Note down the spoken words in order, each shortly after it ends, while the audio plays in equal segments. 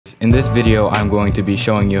In this video, I'm going to be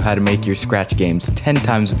showing you how to make your Scratch games 10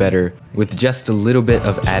 times better with just a little bit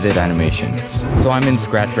of added animation. So I'm in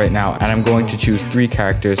Scratch right now, and I'm going to choose 3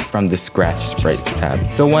 characters from the Scratch Sprites tab.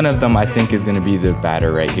 So one of them I think is going to be the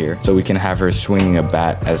batter right here. So we can have her swinging a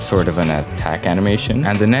bat as sort of an attack animation.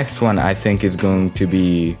 And the next one I think is going to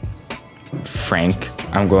be Frank.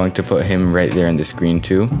 I'm going to put him right there in the screen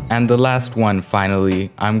too. And the last one,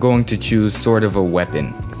 finally, I'm going to choose sort of a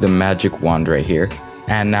weapon, the magic wand right here.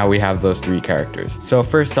 And now we have those 3 characters. So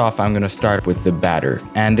first off, I'm going to start with the batter.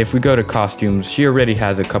 And if we go to costumes, she already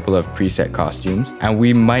has a couple of preset costumes, and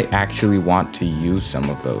we might actually want to use some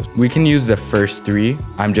of those. We can use the first 3.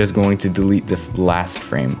 I'm just going to delete the last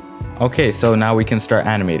frame. Okay, so now we can start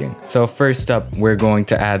animating. So first up, we're going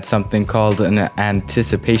to add something called an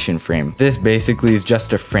anticipation frame. This basically is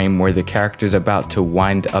just a frame where the character's about to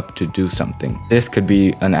wind up to do something. This could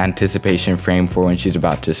be an anticipation frame for when she's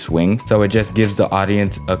about to swing. So it just gives the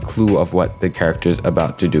audience a clue of what the character's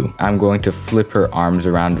about to do. I'm going to flip her arms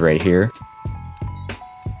around right here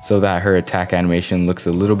so that her attack animation looks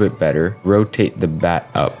a little bit better. Rotate the bat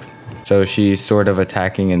up. So she's sort of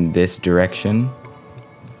attacking in this direction.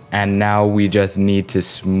 And now we just need to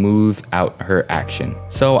smooth out her action.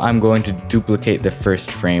 So I'm going to duplicate the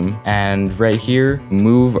first frame, and right here,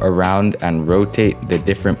 move around and rotate the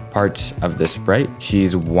different parts of the sprite.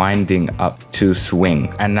 She's winding up to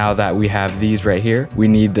swing. And now that we have these right here, we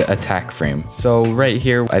need the attack frame. So right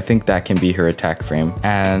here, I think that can be her attack frame.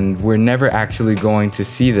 And we're never actually going to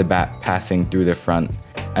see the bat passing through the front.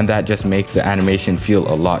 And that just makes the animation feel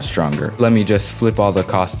a lot stronger. Let me just flip all the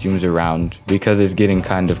costumes around because it's getting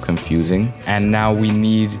kind of confusing. And now we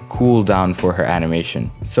need cooldown for her animation.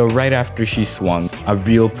 So right after she swung, a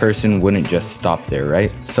real person wouldn't just stop there, right?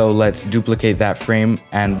 So let's duplicate that frame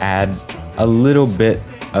and add a little bit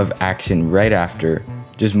of action right after.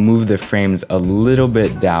 Just move the frames a little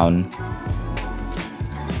bit down,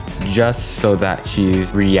 just so that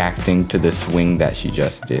she's reacting to the swing that she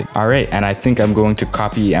just did. All right, and I think I'm going to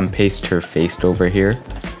copy and paste her face over here.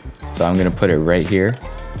 So I'm gonna put it right here.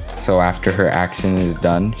 So after her action is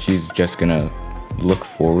done, she's just gonna look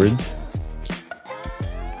forward.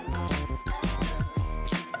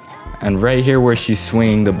 And right here where she's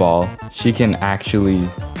swinging the ball, she can actually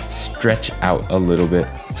stretch out a little bit,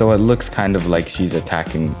 so it looks kind of like she's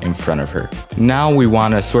attacking in front of her. Now we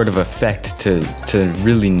want a sort of effect to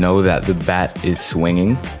really know that the bat is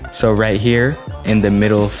swinging. So right here in the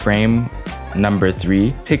middle frame, number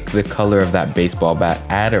 3, pick the color of that baseball bat,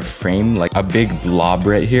 add a frame, like a big blob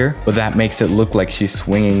right here, but that makes it look like she's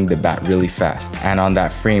swinging the bat really fast. And on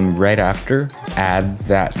that frame right after, add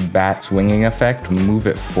that bat swinging effect, move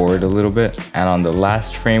it forward a little bit. And on the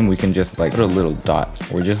last frame, we can just like put a little dot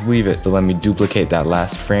or just leave it. So let me duplicate that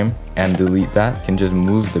last frame and delete that. Can just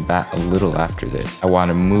move the bat a little after this. I want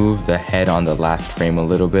to move the head on the last frame a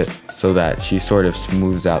little bit so that she sort of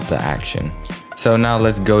smooths out the action. So now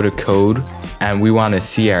let's go to code, and we want to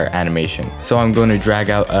see our animation. So I'm going to drag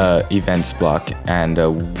out a events block and a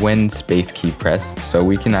when space key pressed. So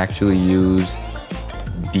we can actually use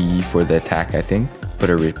D for the attack, I think. Put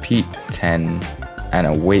a repeat 10 and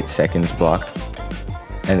a wait seconds block.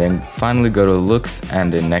 And then finally go to looks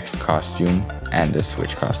and the next costume and the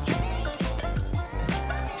switch costume.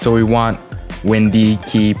 So we want when D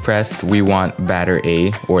key pressed, we want batter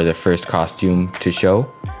A or the first costume to show.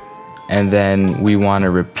 And then we want to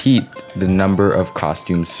repeat the number of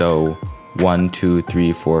costumes. So 1, 2,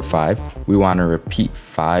 3, 4, 5. We want to repeat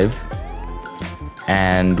 5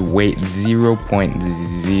 and wait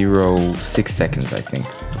 0.06 seconds, I think.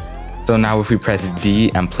 So now if we press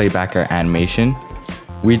D and play back our animation,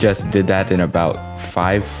 we just did that in about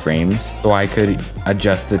 5 frames. So I could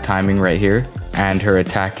adjust the timing right here, and her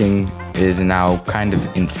attacking is now kind of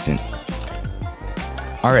instant.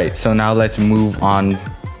 All right, so now let's move on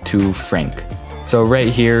to Frank. So right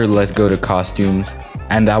here, let's go to costumes,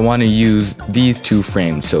 and I want to use these 2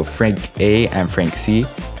 frames, so Frank A and Frank C.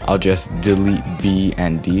 I'll just delete B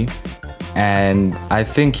and D, and I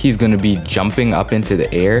think he's going to be jumping up into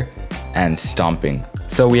the air and stomping.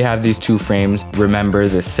 So we have these 2 frames. Remember,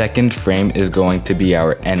 the second frame is going to be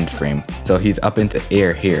our end frame. So he's up into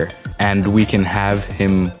air here, and we can have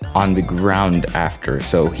him on the ground after.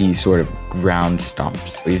 So he sort of ground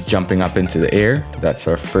stomps. He's jumping up into the air. That's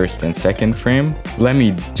our first and second frame. Let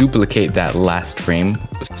me duplicate that last frame.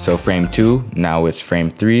 So frame 2, now it's frame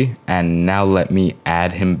 3, and now let me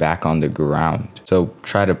add him back on the ground. So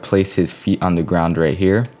try to place his feet on the ground right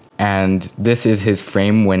here. And this is his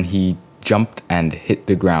frame when he jumped and hit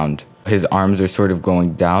the ground. His arms are sort of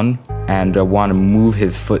going down, and I want to move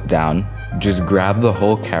his foot down. Just grab the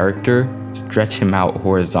whole character, stretch him out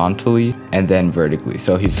horizontally and then vertically.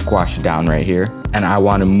 So he's squashed down right here, and I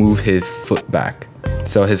want to move his foot back.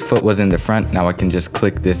 So his foot was in the front. Now I can just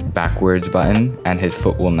click this backwards button and his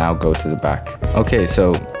foot will now go to the back. Okay,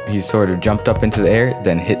 so he sort of jumped up into the air,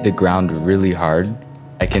 then hit the ground really hard.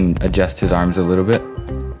 I can adjust his arms a little bit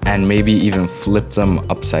and maybe even flip them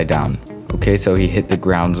upside down. Okay, so he hit the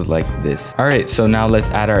ground like this. All right, so now let's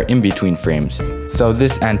add our in-between frames. So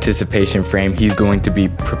this anticipation frame, he's going to be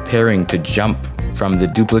preparing to jump from the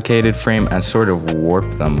duplicated frame and sort of warp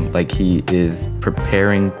them like he is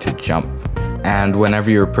preparing to jump. And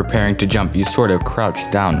whenever you're preparing to jump, you sort of crouch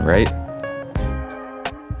down, right?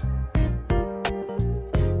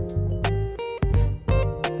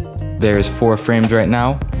 There's 4 frames right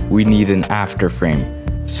now. We need an after frame.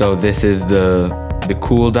 So this is the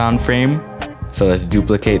cooldown frame. So let's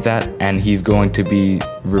duplicate that, and he's going to be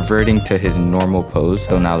reverting to his normal pose.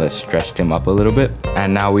 So now let's stretch him up a little bit.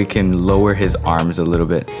 And now we can lower his arms a little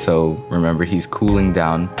bit. So remember, he's cooling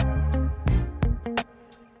down.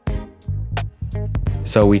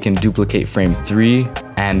 So we can duplicate frame 3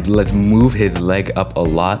 and let's move his leg up a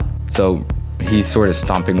lot. So he's sort of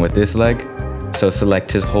stomping with this leg. So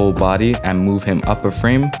select his whole body and move him up a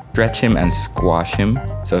frame, stretch him and squash him.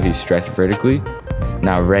 So he's stretched vertically.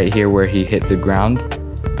 Now right here where he hit the ground,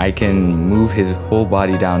 I can move his whole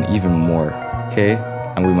body down even more, okay?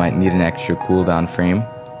 And we might need an extra cooldown frame.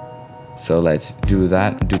 So let's do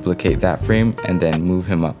that, duplicate that frame and then move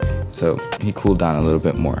him up. So he cooled down a little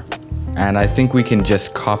bit more. And I think we can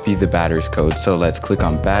just copy the batter's code. So let's click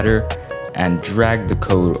on batter and drag the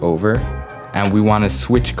code over. And we want to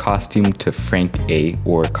switch costume to Frank A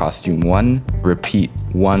or costume 1. Repeat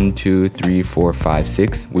 1, 2, 3, 4, 5,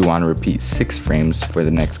 6. We want to repeat 6 frames for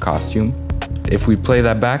the next costume. If we play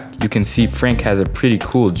that back, you can see Frank has a pretty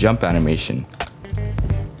cool jump animation.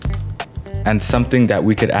 And something that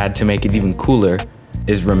we could add to make it even cooler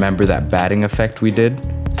is remember that batting effect we did?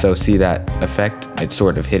 So see that effect? It's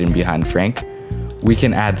sort of hidden behind Frank. We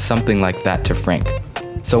can add something like that to Frank.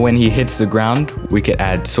 So when he hits the ground, we could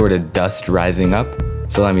add sort of dust rising up.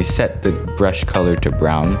 So let me set the brush color to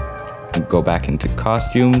brown. Go back into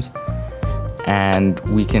costumes. And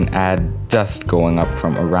we can add dust going up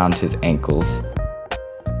from around his ankles.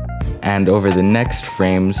 And over the next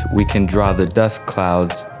frames, we can draw the dust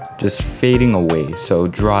clouds just fading away. So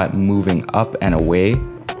draw it moving up and away,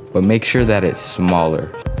 but make sure that it's smaller.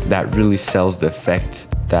 That really sells the effect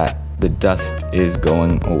that the dust is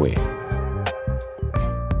going away.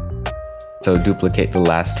 So duplicate the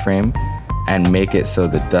last frame and make it so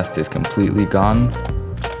the dust is completely gone.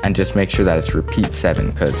 And just make sure that it's repeat 7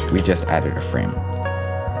 because we just added a frame.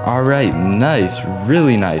 All right, nice,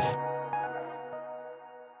 really nice.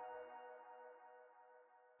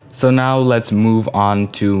 So now let's move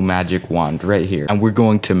on to magic wand right here. And we're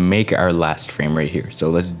going to make our last frame right here. So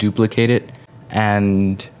let's duplicate it.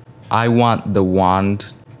 And I want the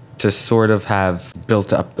wand to sort of have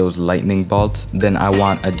built up those lightning bolts. Then I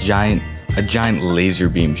want a giant laser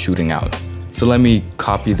beam shooting out. So let me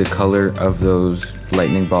copy the color of those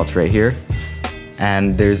lightning bolts right here.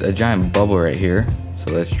 And there's a giant bubble right here.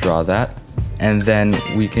 So let's draw that. And then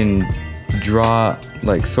we can draw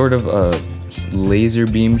like sort of a laser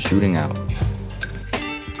beam shooting out.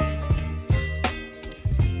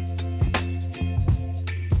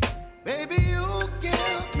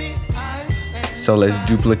 So let's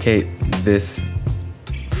duplicate this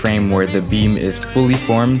frame where the beam is fully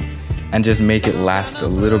formed and just make it last a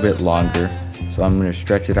little bit longer. So I'm going to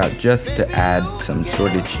stretch it out just to add some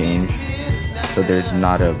sort of change so there's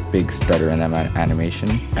not a big stutter in that animation,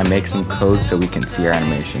 and make some code so we can see our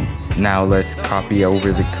animation. Now let's copy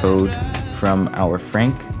over the code from our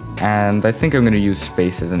Frank, and I think I'm going to use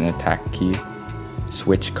space as an attack key.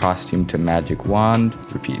 Switch costume to magic wand,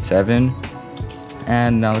 repeat 7,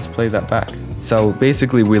 and now let's play that back. So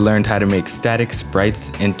basically we learned how to make static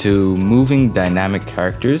sprites into moving dynamic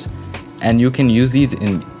characters, and you can use these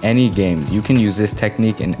in any game. You can use this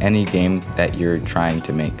technique in any game that you're trying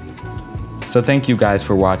to make. So thank you guys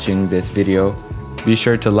for watching this video. Be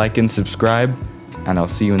sure to like and subscribe, and I'll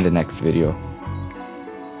see you in the next video.